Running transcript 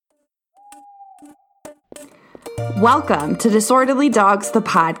Welcome to Disorderly Dogs, the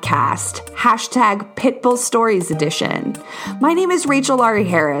podcast, hashtag Pitbull Stories edition. My name is Rachel Laurie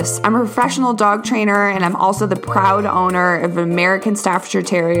Harris. I'm a professional dog trainer, and I'm also the proud owner of an American Staffordshire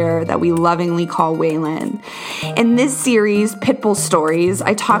Terrier that we lovingly call Waylon. In this series, Pitbull Stories,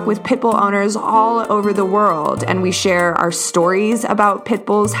 I talk with pitbull owners all over the world, and we share our stories about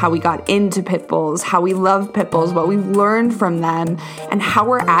pitbulls, how we got into pitbulls, how we love pitbulls, what we've learned from them, and how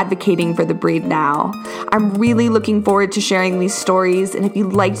we're advocating for the breed now. I'm really looking forward to sharing these stories, and if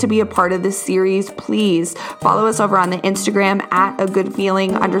you'd like to be a part of this series, please follow us over on the Instagram at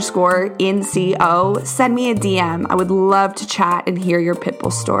agoodfeeling_NCO. Send me a DM. I would love to chat and hear your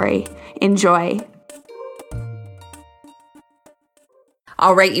pitbull story. Enjoy.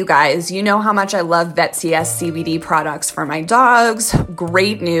 All right, you guys, you know how much I love VetCS CBD products for my dogs.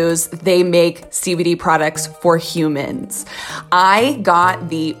 Great news, they make CBD products for humans. I got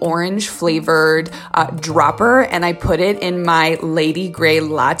the orange flavored dropper and I put it in my Lady Grey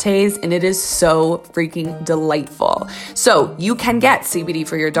lattes, and it is so freaking delightful. So you can get CBD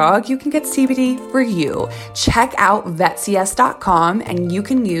for your dog, you can get CBD for you. Check out vetcs.com and you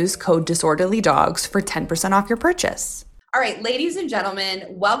can use code DisorderlyDogs for 10% off your purchase. All right, ladies and gentlemen,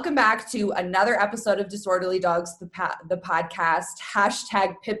 welcome back to another episode of Disorderly Dogs, the podcast,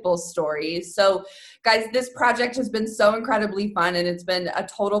 hashtag Pitbull Stories. So, guys, this project has been so incredibly fun, and it's been a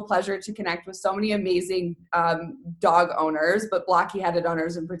total pleasure to connect with so many amazing dog owners, but blocky-headed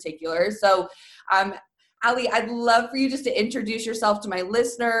owners in particular. So, Ali, I'd love for you just to introduce yourself to my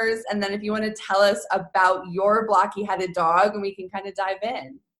listeners, and then if you want to tell us about your blocky-headed dog, and we can kind of dive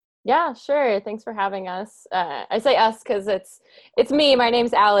in. Yeah, sure. Thanks for having us. I say us because it's me. My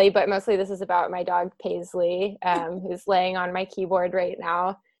name's Allie, but mostly this is about my dog Paisley, who's laying on my keyboard right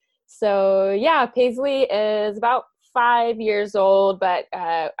now. So yeah, Paisley is about 5 years old, but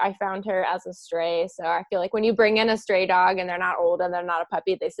I found her as a stray. So I feel like when you bring in a stray dog and they're not old and they're not a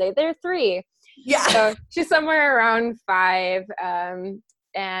puppy, they say they're 3. Yeah. So she's somewhere around 5. And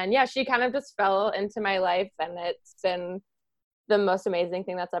yeah, she kind of just fell into my life, and it's been the most amazing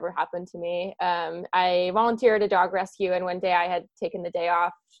thing that's ever happened to me. I volunteered at a dog rescue, and one day I had taken the day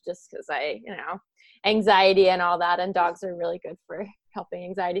off just because anxiety and all that, and dogs are really good for helping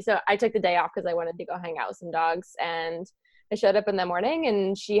anxiety. So I took the day off because I wanted to go hang out with some dogs, and I showed up in the morning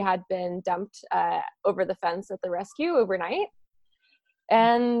and she had been dumped over the fence at the rescue overnight.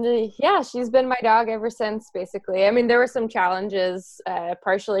 And yeah, she's been my dog ever since, basically. I mean, there were some challenges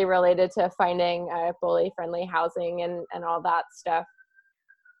partially related to finding bully-friendly housing and all that stuff.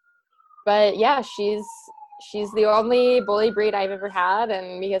 But yeah, she's the only bully breed I've ever had,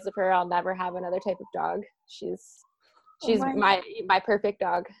 and because of her, I'll never have another type of dog. She's my perfect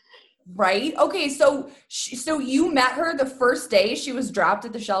dog. Right? Okay, so you met her the first day she was dropped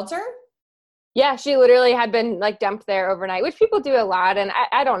at the shelter? Yeah, she literally had been dumped there overnight, which people do a lot. And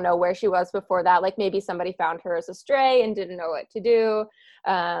I don't know where she was before that. Like maybe somebody found her as a stray and didn't know what to do.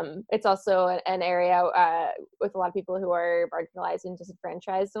 It's also an area with a lot of people who are marginalized and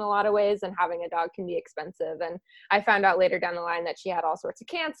disenfranchised in a lot of ways, and having a dog can be expensive. And I found out later down the line that she had all sorts of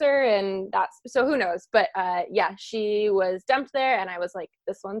cancer, and so who knows? But yeah, she was dumped there, and I was like,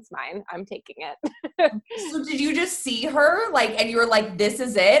 this one's mine. I'm taking it. So did you just see her and you were like, this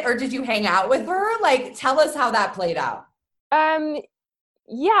is it? Or did you hang out with her? Tell us how that played out.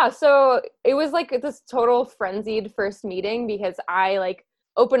 Yeah, so it was this total frenzied first meeting because I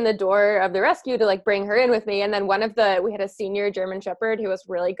opened the door of the rescue to bring her in with me, and then we had a senior German Shepherd who was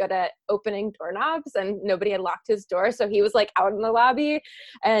really good at opening doorknobs, and nobody had locked his door, so he was out in the lobby,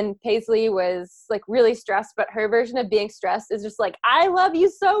 and Paisley was really stressed, but her version of being stressed is just I love you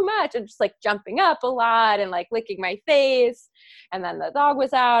so much, and just jumping up a lot and licking my face. And then the dog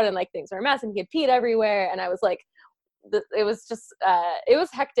was out, and things were a mess, and he had peed everywhere, and I was it was just it was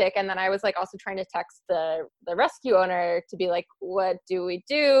hectic. And then I was also trying to text the rescue owner to be what do we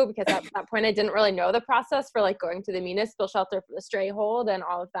do, because at that point I didn't really know the process for going to the municipal shelter for the stray hold and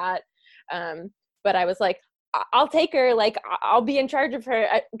all of that, but I was I'll take her, I'll be in charge of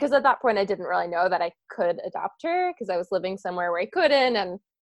her, because at that point I didn't really know that I could adopt her because I was living somewhere where I couldn't. And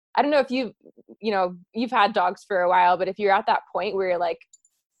I don't know if you've had dogs for a while, but if you're at that point where you're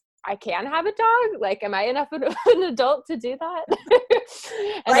I can have a dog. Am I enough of an adult to do that?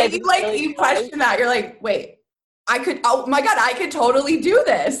 And right? You question that. You're wait, oh my God, I could totally do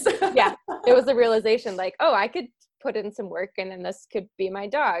this. Yeah. It was a realization oh, I could put in some work and then this could be my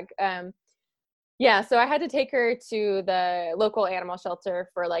dog. Yeah. So I had to take her to the local animal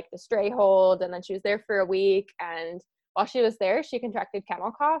shelter for the stray hold. And then she was there for a week. And while she was there, she contracted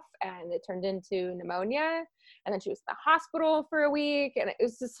kennel cough and it turned into pneumonia. And then she was in the hospital for a week. And it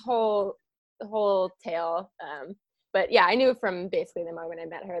was this whole whole tale. But yeah, I knew from basically the moment I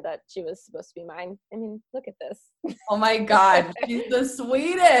met her that she was supposed to be mine. I mean, look at this. Oh my God, she's the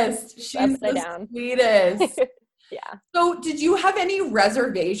sweetest. She's Upside the down. sweetest. Yeah. So did you have any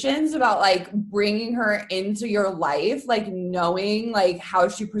reservations about like bringing her into your life, like knowing like how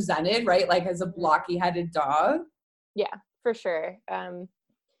she presented, right? Like as a blocky headed dog? Yeah, for sure. I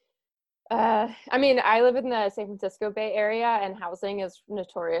mean, I live in the San Francisco Bay Area, and housing is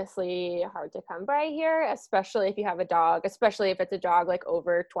notoriously hard to come by here, especially if you have a dog, especially if it's a dog like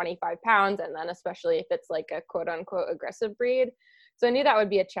over 25 pounds, and then especially if it's like a quote unquote aggressive breed. So I knew that would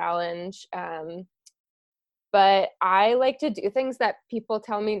be a challenge. But I like to do things that people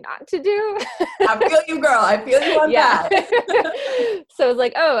tell me not to do. I feel you, girl. I feel you on Yeah. that. So it's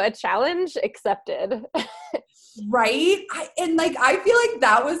like, oh, a challenge accepted. Right? I feel like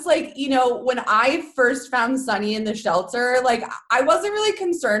that was like, you know, when I first found Sunny in the shelter, like I wasn't really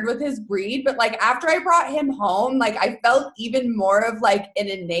concerned with his breed, but like after I brought him home, like I felt even more of like an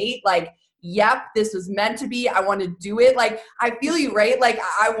innate, like, yep, this was meant to be. I want to do it. Like, I feel you, right? Like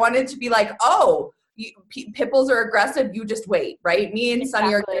I wanted to be like, oh, pit bulls are aggressive. You just wait, right? Me and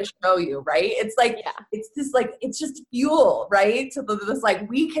Sunny are going to show you, right? It's like, yeah. It's this like, it's just fuel, right? So this like,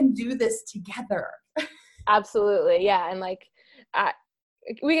 we can do this together. Absolutely. Yeah. And like,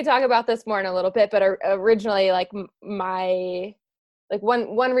 we could talk about this more in a little bit, but originally like my, like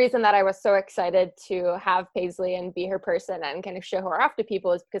one reason that I was so excited to have Paisley and be her person and kind of show her off to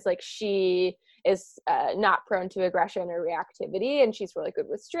people is because like she is not prone to aggression or reactivity, and she's really good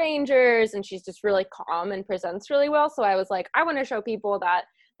with strangers, and she's just really calm and presents really well. So I was like, I want to show people that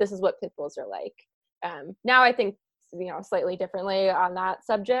this is what pit bulls are like. Now I think, you know, slightly differently on that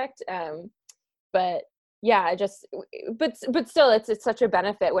subject. But yeah, but still it's such a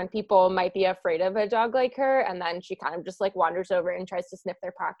benefit when people might be afraid of a dog like her, and then she kind of just like wanders over and tries to sniff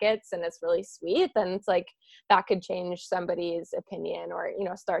their pockets, and it's really sweet. Then it's like that could change somebody's opinion, or, you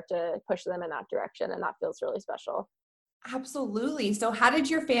know, start to push them in that direction, and that feels really special. Absolutely. So how did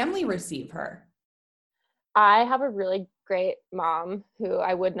your family receive her? I have a really great mom who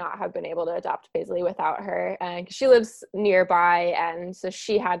I would not have been able to adopt Paisley without her. And she lives nearby. And so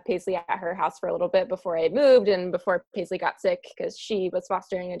she had Paisley at her house for a little bit before I moved and before Paisley got sick because she was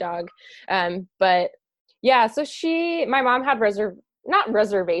fostering a dog. But yeah, so my mom had not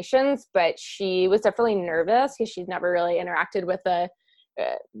reservations, but she was definitely nervous because she'd never really interacted with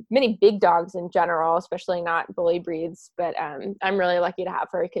many big dogs in general, especially not bully breeds. But I'm really lucky to have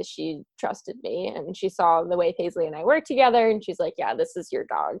her because she trusted me, and she saw the way Paisley and I work together, and she's like, yeah, this is your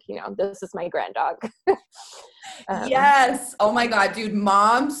dog. You know, this is my grand dog. Yes. Oh my God, dude.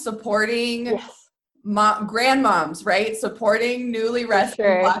 Moms supporting Yes. grandmoms, right? Supporting newly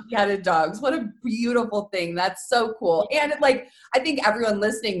rescued blocky-headed dogs. What a beautiful thing. That's so cool. And like, I think everyone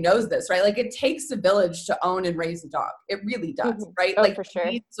listening knows this, right? Like, it takes a village to own and raise a dog. It really does, right? Oh, like, for sure.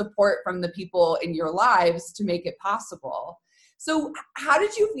 You need support from the people in your lives to make it possible. So how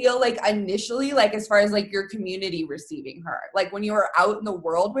did you feel like initially, like as far as like your community receiving her? Like when you were out in the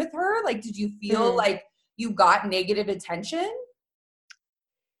world with her, like did you feel like you got negative attention?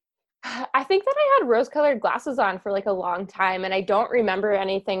 I think that I had rose-colored glasses on for like a long time, and I don't remember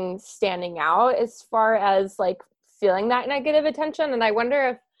anything standing out as far as like feeling that negative attention. And I wonder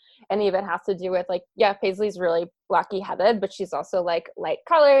if any of it has to do with like, yeah, Paisley's really blocky-headed, but she's also like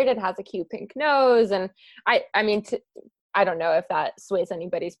light-colored and has a cute pink nose. And I mean, I don't know if that sways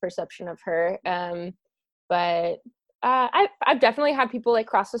anybody's perception of her. But I've definitely had people like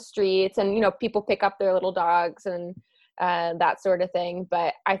cross the streets, and, you know, people pick up their little dogs and that sort of thing.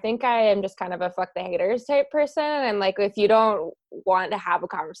 But I think I am just kind of a fuck the haters type person. And like, if you don't want to have a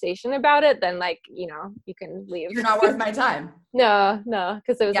conversation about it, then like, you know, you can leave. You're not worth my time. No,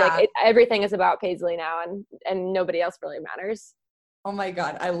 because it was like, everything is about Paisley now, and nobody else really matters. Oh my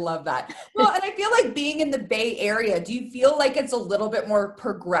God, I love that. Well, and I feel like being in the Bay Area, do you feel like it's a little bit more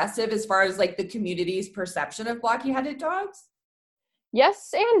progressive as far as like the community's perception of blocky-headed dogs?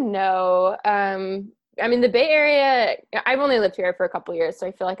 Yes and no. I mean, the Bay Area, I've only lived here for a couple years, so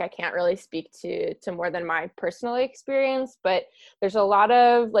I feel like I can't really speak to more than my personal experience, but there's a lot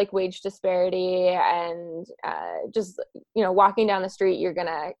of like wage disparity, and just, you know, walking down the street, you're going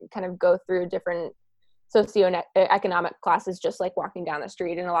to kind of go through different socioeconomic classes, just like walking down the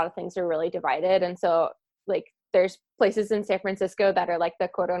street, and a lot of things are really divided. And so like there's places in San Francisco that are like the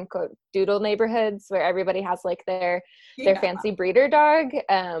quote unquote doodle neighborhoods where everybody has like their fancy breeder dog.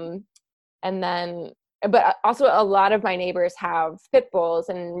 And then, but also a lot of my neighbors have pit bulls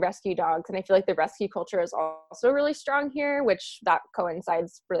and rescue dogs. And I feel like the rescue culture is also really strong here, which that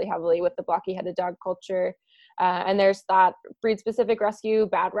coincides really heavily with the blocky headed dog culture. And there's that breed specific rescue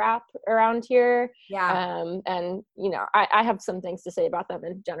bad rap around here. Yeah. And, I have some things to say about them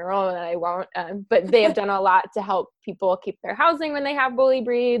in general, and I won't, but they have done a lot to help people keep their housing when they have bully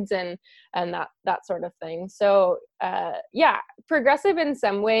breeds and that sort of thing. So, progressive in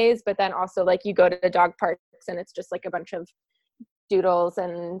some ways, but then also like you go to the dog parks and it's just like a bunch of doodles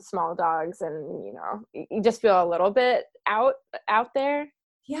and small dogs, and you just feel a little bit out there.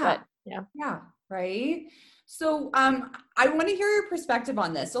 Yeah. But, yeah. Yeah. Right. So I want to hear your perspective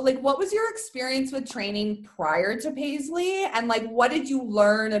on this. So like, what was your experience with training prior to Paisley? And like, what did you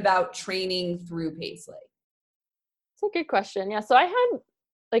learn about training through Paisley? It's a good question. Yeah. So I had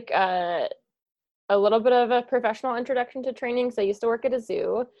like a little bit of a professional introduction to training. So I used to work at a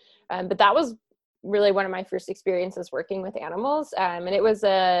zoo, but that was really one of my first experiences working with animals. And it was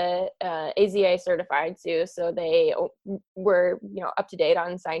a AZA certified zoo. So they were, up to date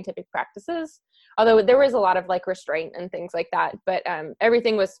on scientific practices, although there was a lot of like restraint and things like that. But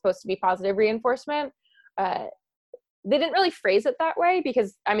everything was supposed to be positive reinforcement. They didn't really phrase it that way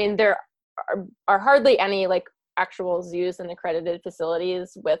because, there are hardly any like actual zoos and accredited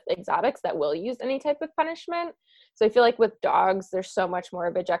facilities with exotics that will use any type of punishment. So I feel like with dogs, there's so much more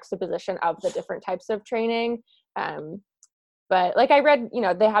of a juxtaposition of the different types of training. But like I read,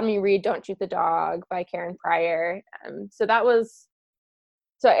 they had me read Don't Shoot the Dog by Karen Pryor. So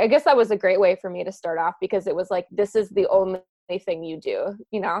I guess that was a great way for me to start off, because it was like, this is the only thing you do,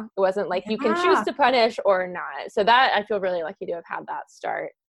 it wasn't like you can choose to punish or not. So that I feel really lucky to have had that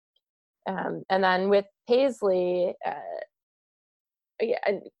start. And then with Paisley,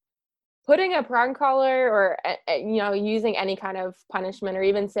 putting a prong collar or, using any kind of punishment or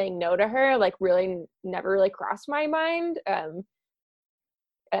even saying no to her, like really never really crossed my mind. And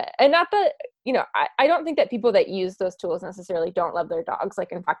not that, I don't think that people that use those tools necessarily don't love their dogs.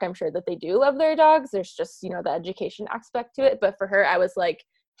 Like, in fact, I'm sure that they do love their dogs. There's just, the education aspect to it. But for her, I was like,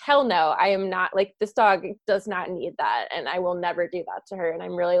 hell no, I am not, like, this dog does not need that. And I will never do that to her. And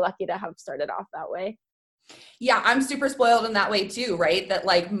I'm really lucky to have started off that way. Yeah, I'm super spoiled in that way too, right? That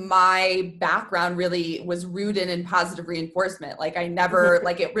like my background really was rooted in positive reinforcement. Like I never,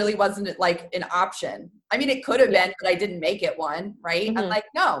 like it really wasn't like an option. I mean, it could have been, but I didn't make it one, right? I'm like,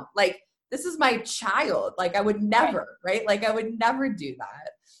 no, like this is my child. Like I would never, right? Like I would never do that.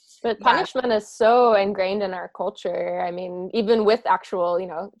 But punishment is so ingrained in our culture. I mean, even with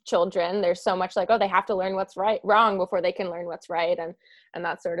actual, children, there's so much like, oh, they have to learn what's wrong before they can learn what's right, and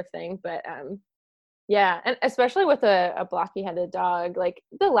that sort of thing. But yeah, and especially with a blocky-headed dog, like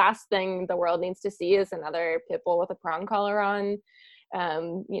the last thing the world needs to see is another pit bull with a prong collar on.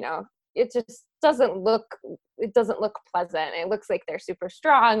 It just doesn't look pleasant. It looks like they're super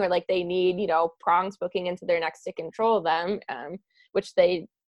strong, or like they need, prongs poking into their necks to control them, which they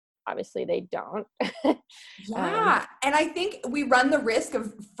obviously they don't. Yeah. And I think we run the risk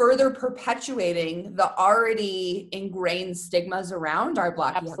of further perpetuating the already ingrained stigmas around our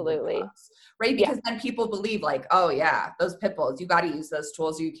blocky Absolutely. dogs, right? Because then people believe like, oh yeah, those pit bulls, you got to use those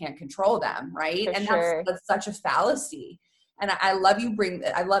tools or you can't control them, right? For and sure. that's such a fallacy. And I love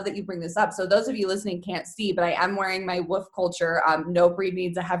that you bring this up. So those of you listening can't see, but I am wearing my Wolf Culture No Breed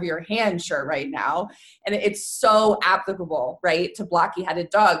Needs a Heavier Hand shirt right now. And it's so applicable, right, to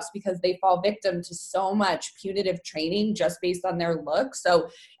blocky-headed dogs because they fall victim to so much punitive training just based on their look. So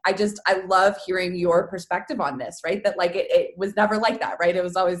I love hearing your perspective on this, right? That like it was never like that, right? It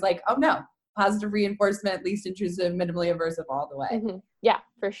was always like, oh no, positive reinforcement, least intrusive, minimally aversive all the way. Mm-hmm. Yeah,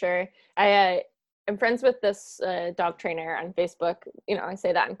 for sure. I'm friends with this dog trainer on Facebook. I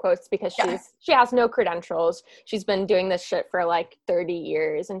say that in quotes because she has no credentials. She's been doing this shit for like 30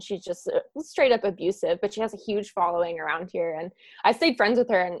 years and she's just straight up abusive, but she has a huge following around here. And I stayed friends with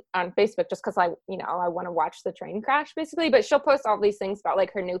her on Facebook just because I want to watch the train crash basically, but she'll post all these things about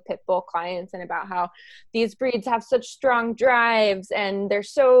like her new pit bull clients and about how these breeds have such strong drives and they're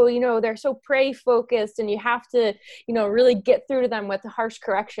so prey focused and you have to, really get through to them with harsh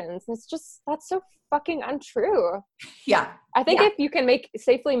corrections. And that's so fucking untrue. Yeah. I think if you can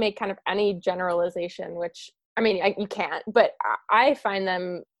safely make kind of any generalization, which I mean, you can't, but I find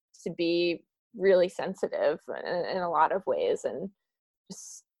them to be really sensitive in a lot of ways. And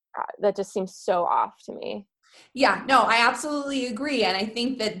that just seems so off to me. Yeah, no, I absolutely agree. And I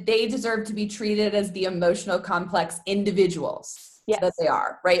think that they deserve to be treated as the emotional complex individuals that they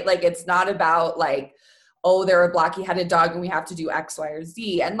are, right? Like it's not about like, oh, they're a blocky-headed dog and we have to do X, Y, or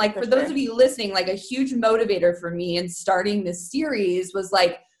Z. And like, for those of you listening, like a huge motivator for me in starting this series was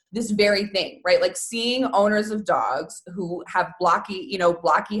like this very thing, right? Like seeing owners of dogs who have blocky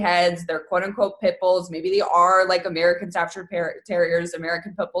heads, they're quote unquote pit bulls. Maybe they are like American Staffordshire Terriers,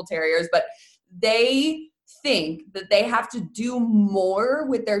 American Pit Bull Terriers, but they think that they have to do more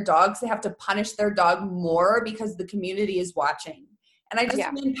with their dogs. They have to punish their dog more because the community is watching. And I just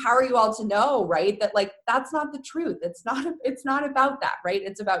want to empower you all to know, right, that like, that's not the truth. It's not about that, right?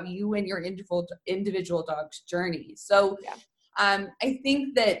 It's about you and your individual dog's journey. So I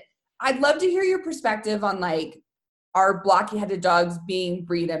think that I'd love to hear your perspective on like our blocky-headed dogs being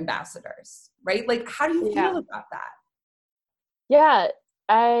breed ambassadors, right? Like, how do you feel about that? Yeah,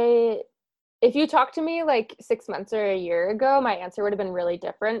 if you talked to me like 6 months or a year ago, my answer would have been really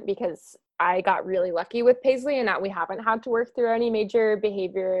different because I got really lucky with Paisley and that we haven't had to work through any major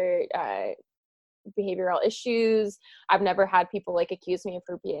behavioral issues. I've never had people like accuse me of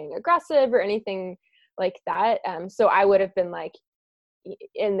her being aggressive or anything like that. So I would have been like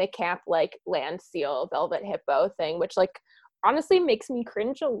in the camp like land seal, velvet hippo thing, which like honestly makes me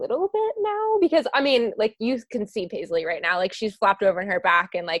cringe a little bit now because I mean, like you can see Paisley right now, like she's flapped over on her back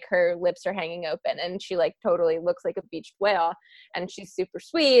and like her lips are hanging open and she like totally looks like a beached whale and she's super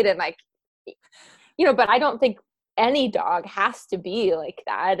sweet and like, you know, but I don't think any dog has to be like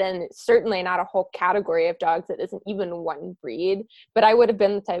that, and certainly not a whole category of dogs that isn't even one breed. But I would have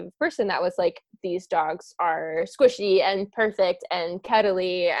been the type of person that was like, these dogs are squishy and perfect and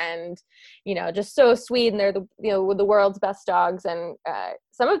cuddly and, you know, just so sweet, and they're the world's best dogs. And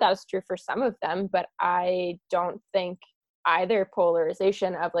some of that is true for some of them, but I don't think either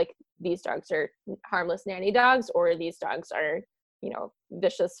polarization of like these dogs are harmless nanny dogs or these dogs are, you know,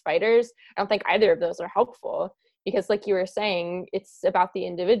 vicious fighters. I don't think either of those are helpful because like you were saying, it's about the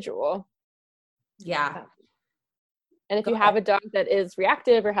individual. Yeah. And if you have a dog that is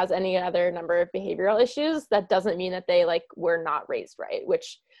reactive or has any other number of behavioral issues, that doesn't mean that they like were not raised right,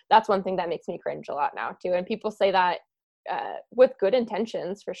 which that's one thing that makes me cringe a lot now too. And people say that with good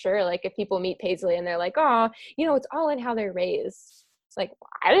intentions for sure. Like if people meet Paisley and they're like, oh, you know, it's all in how they're raised. It's like,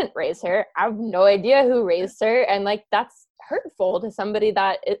 I didn't raise her. I have no idea who raised her. And like, that's hurtful to somebody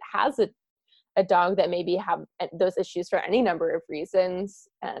that it has a dog that maybe have those issues for any number of reasons,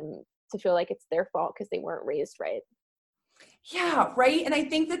 and to feel like it's their fault because they weren't raised right. Yeah, right. And I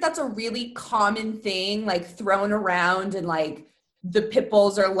think that that's a really common thing, like thrown around, and like the pit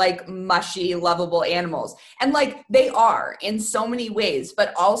bulls are like mushy, lovable animals. And like they are in so many ways,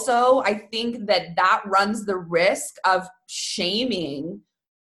 but also I think that that runs the risk of shaming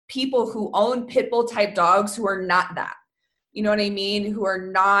people who own pit bull type dogs who are not that. You know what I mean? Who are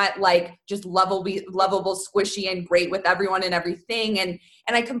not like just lovable, squishy, and great with everyone and everything. And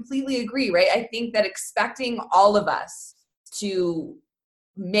I completely agree, right? I think that expecting all of us to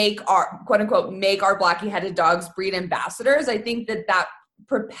make our quote unquote make our blocky headed dogs breed ambassadors, I think that that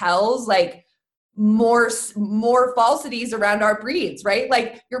propels like more falsities around our breeds, right?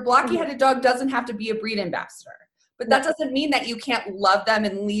 Like your blocky headed dog doesn't have to be a breed ambassador. But that doesn't mean that you can't love them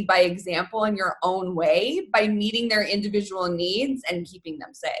and lead by example in your own way by meeting their individual needs and keeping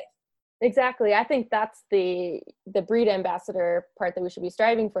them safe. Exactly. I think that's the breed ambassador part that we should be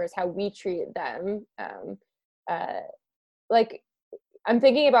striving for, is how we treat them. Like I'm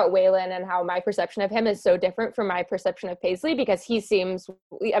thinking about Waylon and how my perception of him is so different from my perception of Paisley, because he seems,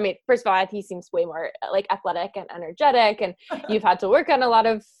 I mean, first of all, he seems way more like athletic and energetic, and you've had to work on a lot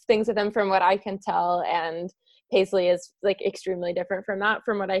of things with him from what I can tell. And Paisley is like extremely different from that,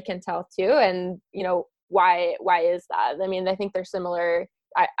 from what I can tell too. And, you know, why is that? I mean, I think they're similar.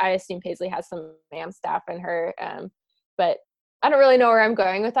 I assume Paisley has some MAM staff in her, but I don't really know where I'm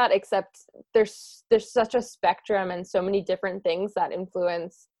going with that, except there's such a spectrum and so many different things that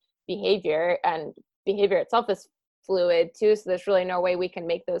influence behavior, and behavior itself is fluid too. So there's really no way we can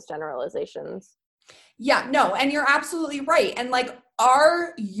make those generalizations. Yeah, no, and you're absolutely right. And like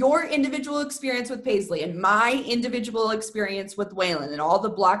your individual experience with Paisley and my individual experience with Waylon and all the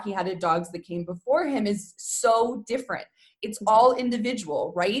blocky-headed dogs that came before him is so different. It's all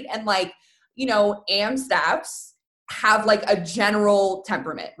individual, right? And like, you know, AM staffs have like a general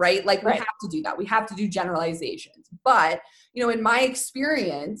temperament, right? Like we have to do that. We have to do generalizations. But, you know, in my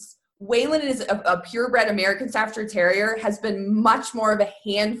experience, Waylon is a purebred American Staffordshire Terrier, has been much more of a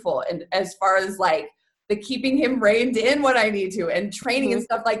handful, and as far as like the keeping him reined in when I need to and training and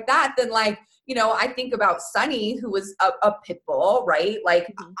stuff like that, than like, you know, I think about Sunny, who was a pit bull, right?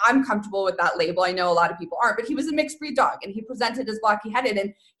 Like I'm comfortable with that label. I know a lot of people aren't, but he was a mixed breed dog and he presented as blocky headed,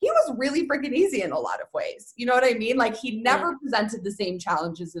 and he was really freaking easy in a lot of ways. You know what I mean? Like he never presented the same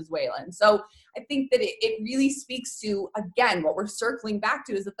challenges as Waylon. So I think that it really speaks to, again, what we're circling back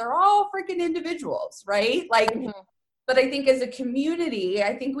to is that they're all freaking individuals, right? Like, but I think as a community,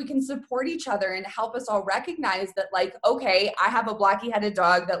 I think we can support each other and help us all recognize that, like, okay, I have a blocky-headed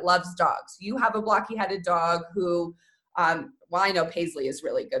dog that loves dogs. You have a blocky-headed dog who well, I know Paisley is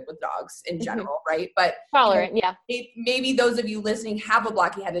really good with dogs in general, right? But tolerant, yeah. Maybe those of you listening have a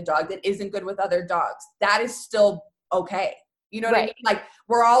blocky-headed dog that isn't good with other dogs. That is still okay. You know what I mean? Like,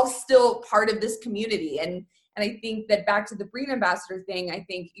 we're all still part of this community. And I think that back to the breed ambassador thing, I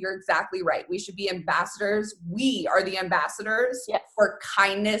think you're exactly right. We should be ambassadors. We are the ambassadors for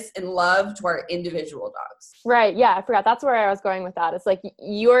kindness and love to our individual dogs. Right. Yeah. I forgot. That's where I was going with that. It's like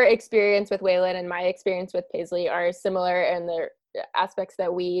your experience with Waylon and my experience with Paisley are similar in the aspects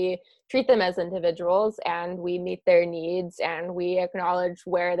that we treat them as individuals and we meet their needs and we acknowledge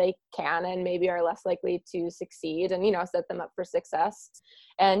where they can and maybe are less likely to succeed and, set them up for success.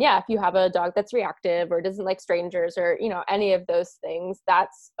 And yeah, if you have a dog that's reactive or doesn't like strangers or, any of those things,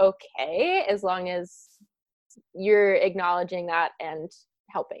 that's okay as long as you're acknowledging that and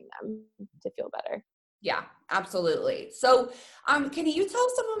helping them to feel better. Yeah, absolutely. So can you tell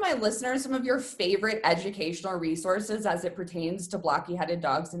some of my listeners some of your favorite educational resources as it pertains to blocky-headed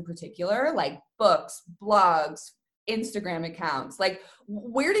dogs in particular, like books, blogs, Instagram accounts? Like,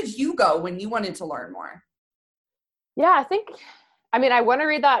 where did you go when you wanted to learn more? Yeah, I want to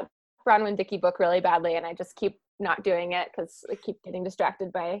read that Bronwyn Dickey book really badly, and I just keep not doing it because I keep getting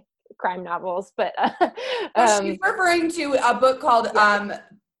distracted by crime novels. But she's referring to a book called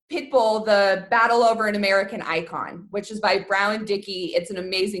Pitbull, The Battle Over an American Icon, which is by Bronwyn Dickey. It's an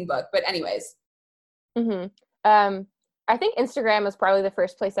amazing book. But anyways. Mm-hmm. I think Instagram is probably the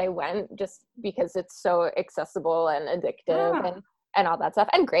first place I went just because it's so accessible and addictive and all that stuff,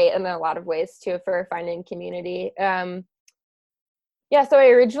 and great in a lot of ways too for finding community. So I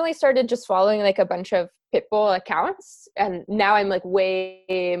originally started just following like a bunch of Pitbull accounts, and now I'm like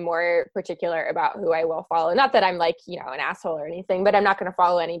way more particular about who I will follow. Not that I'm like, an asshole or anything, but I'm not going to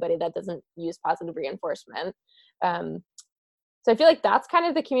follow anybody that doesn't use positive reinforcement. So I feel like that's kind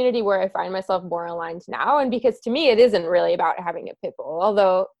of the community where I find myself more aligned now. And because to me, it isn't really about having a Pitbull,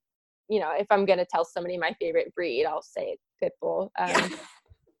 although, if I'm going to tell somebody my favorite breed, I'll say Pitbull.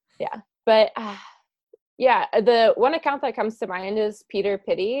 But the one account that comes to mind is Peter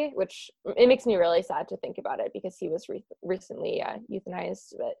Pity, which it makes me really sad to think about it because he was recently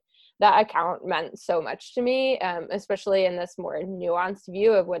euthanized. But that account meant so much to me, especially in this more nuanced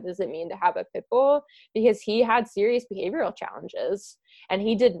view of what does it mean to have a pit bull, because he had serious behavioral challenges and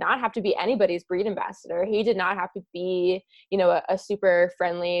he did not have to be anybody's breed ambassador. He did not have to be, a super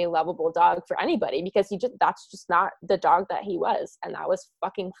friendly, lovable dog for anybody because that's just not the dog that he was. And that was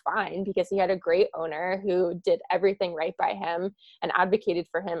fucking fine because he had a great owner who did everything right by him and advocated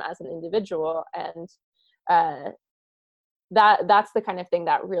for him as an individual. And, that's the kind of thing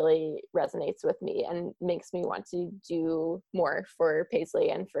that really resonates with me and makes me want to do more for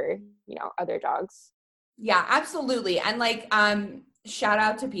Paisley and for, other dogs. Yeah, absolutely. And shout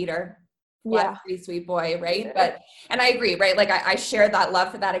out to Peter. Yeah. Pretty sweet boy. Right. And I agree, right? Like I share that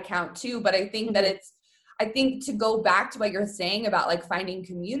love for that account too, but I think that I think to go back to what you're saying about finding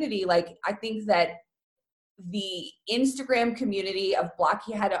community, I think that the Instagram community of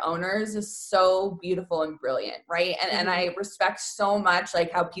blocky-headed owners is so beautiful and brilliant, right? And I respect so much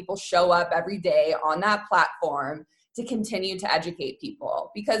how people show up every day on that platform to continue to educate people.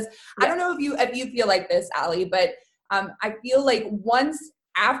 Because I don't know if you feel like this, Allie, but I feel like once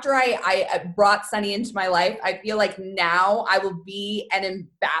after I brought Sunny into my life, I feel like now I will be an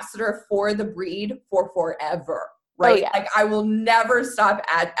ambassador for the breed for forever. Right. Oh, yeah. I will never stop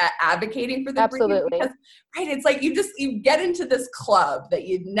advocating for the breed because, right. It's you get into this club that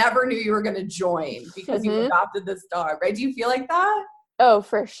you never knew you were going to join because you adopted this dog. Right. Do you feel like that? Oh,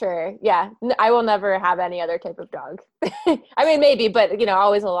 for sure. Yeah. I will never have any other type of dog. I mean, maybe, but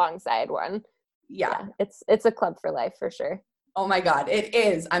always alongside one. Yeah. It's a club for life for sure. Oh my God, it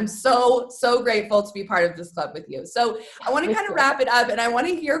is. I'm so, so grateful to be part of this club with you. So I want to kind of wrap it up and I want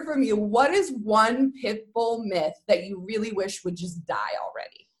to hear from you. What is one pit bull myth that you really wish would just die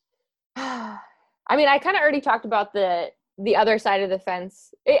already? I mean, I kind of already talked about the other side of the fence.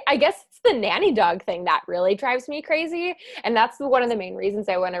 I guess it's the nanny dog thing that really drives me crazy. And that's one of the main reasons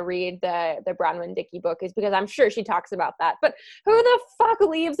I want to read the Bronwyn Dickey book is because I'm sure she talks about that. But who the fuck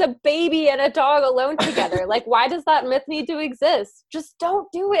leaves a baby and a dog alone together? Why does that myth need to exist? Just don't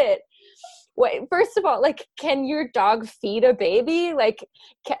do it. Wait, first of all, can your dog feed a baby?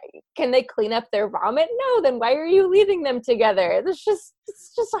 Can they clean up their vomit? No, then why are you leaving them together? It's just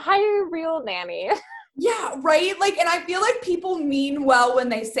hire a real nanny. Yeah, right? And I feel like people mean well when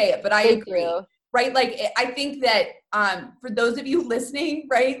they say it, but I agree, right? I think that for those of you listening,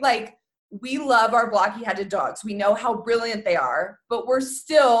 right, we love our blocky-headed dogs. We know how brilliant they are, but we're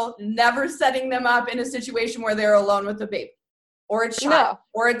still never setting them up in a situation where they're alone with a baby or a child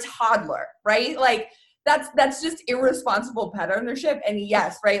or a toddler, right? that's just irresponsible pet ownership. And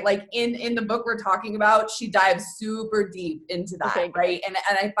yes, right, like in the book we're talking about, she dives super deep into that. Okay, right. And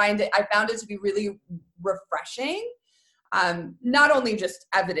I found it to be really refreshing. Not only just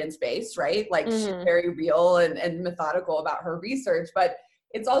evidence-based, right? Like she's very real and methodical about her research, but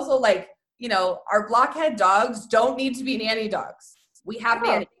it's also like, you know, our blockhead dogs don't need to be nanny dogs. We have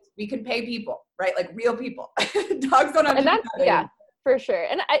nannies. We can pay people, right? Like real people. Dogs don't have to do that. Yeah, for sure.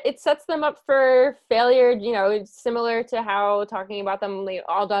 And it sets them up for failure, you know, similar to how talking about them, like,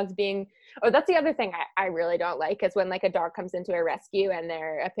 all dogs being, that's the other thing I really don't like is when like a dog comes into a rescue and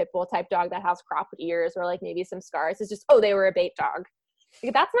they're a pit bull type dog that has cropped ears or like maybe some scars. It's just, they were a bait dog.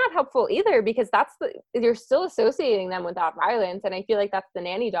 Like, that's not helpful either, because you're still associating them with that violence. And I feel like that's the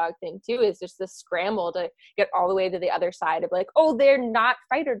nanny dog thing too, is just this scramble to get all the way to the other side of like, they're not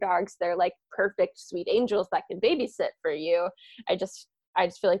fighter dogs. They're like perfect, sweet angels that can babysit for you. I just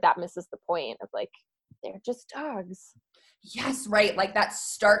feel like that misses the point of like, they're just dogs. Yes, right. Like that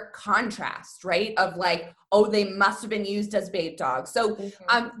stark contrast, right? Of like, they must have been used as bait dogs. So,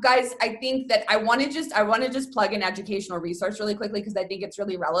 guys, I think that I want to just plug in educational resource really quickly because I think it's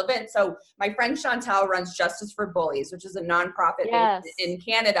really relevant. So my friend Chantel runs Justice for Bullies, which is a nonprofit based in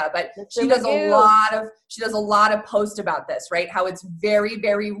Canada, but she does a lot of posts about this, right? How it's very,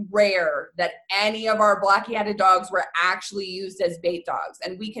 very rare that any of our blocky-headed dogs were actually used as bait dogs.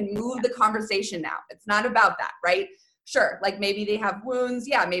 And we can move the conversation now. It's not about that, right? Sure, like maybe they have wounds.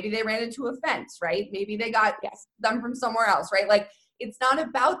 Yeah, maybe they ran into a fence, right? Maybe they got them from somewhere else, right? Like it's not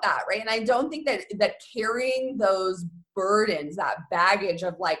about that, right? And I don't think that carrying those burdens, that baggage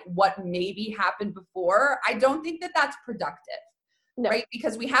of like what maybe happened before, I don't think that that's productive, right?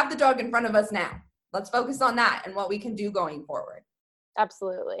 Because we have the dog in front of us now. Let's focus on that and what we can do going forward.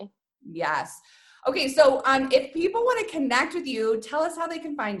 Absolutely. Yes. Okay, so if people want to connect with you, tell us how they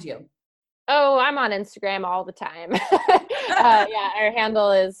can find you. I'm on Instagram all the time. Our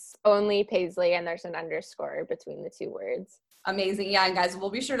handle is only Paisley, and there's an underscore between the two words. Amazing. Yeah. And guys, we'll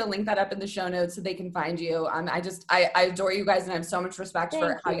be sure to link that up in the show notes so they can find you. I adore you guys, and I have so much respect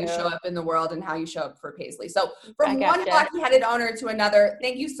for how you show up in the world and how you show up for Paisley. So from one blocky-headed owner to another,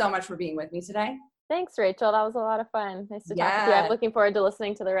 thank you so much for being with me today. Thanks, Rachel. That was a lot of fun. Nice to talk to you. I'm looking forward to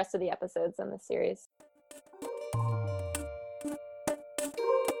listening to the rest of the episodes in this series.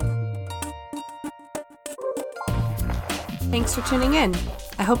 Thanks for tuning in.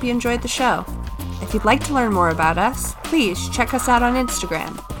 I hope you enjoyed the show. If you'd like to learn more about us, please check us out on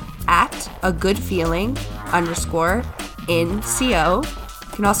Instagram at agoodfeeling_NCO.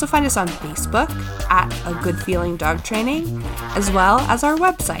 You can also find us on Facebook at A Good Feeling Dog Training, as well as our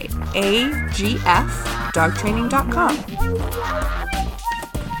website, agfdogtraining.com.